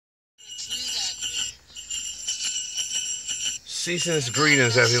Season's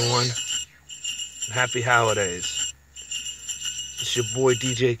greetings, everyone. Happy holidays. It's your boy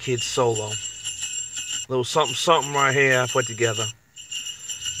DJ Kid Solo. Little something something right here I put together.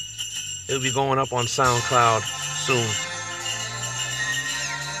 It'll be going up on SoundCloud soon.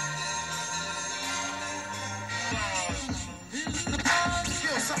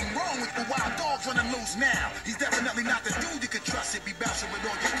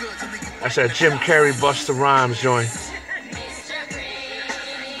 That's that Jim Carrey Busta Rhymes joint.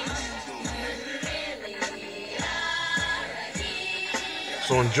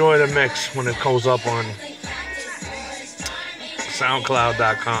 So enjoy the mix when it goes up on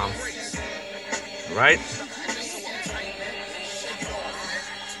SoundCloud.com. Right?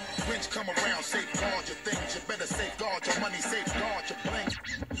 Come around, safeguard your things. You better safeguard your money, safeguard your plane.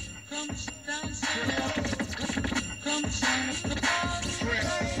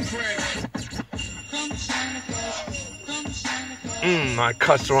 My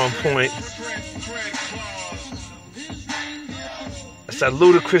cuts are on point. That's that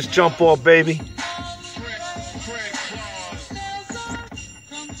ludicrous jump ball, baby.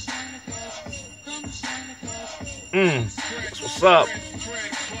 That's what's up.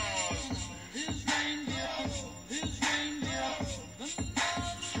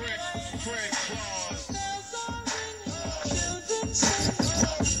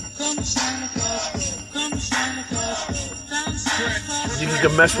 You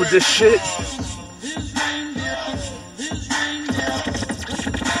can mess with this shit.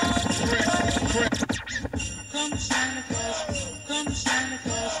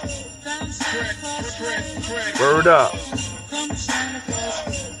 Word up.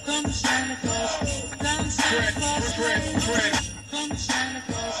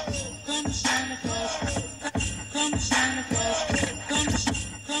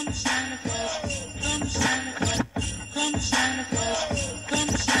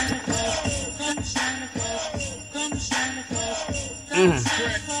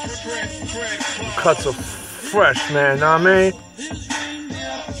 The cuts are fresh, man, know what I mean?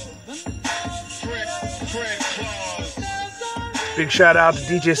 Big shout out to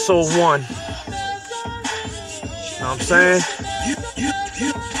DJ Soul 1. Know what I'm saying?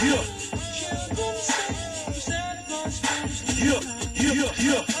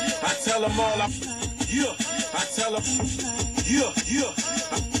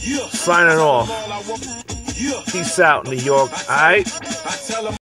 Signing off. Peace out, New York. Alright?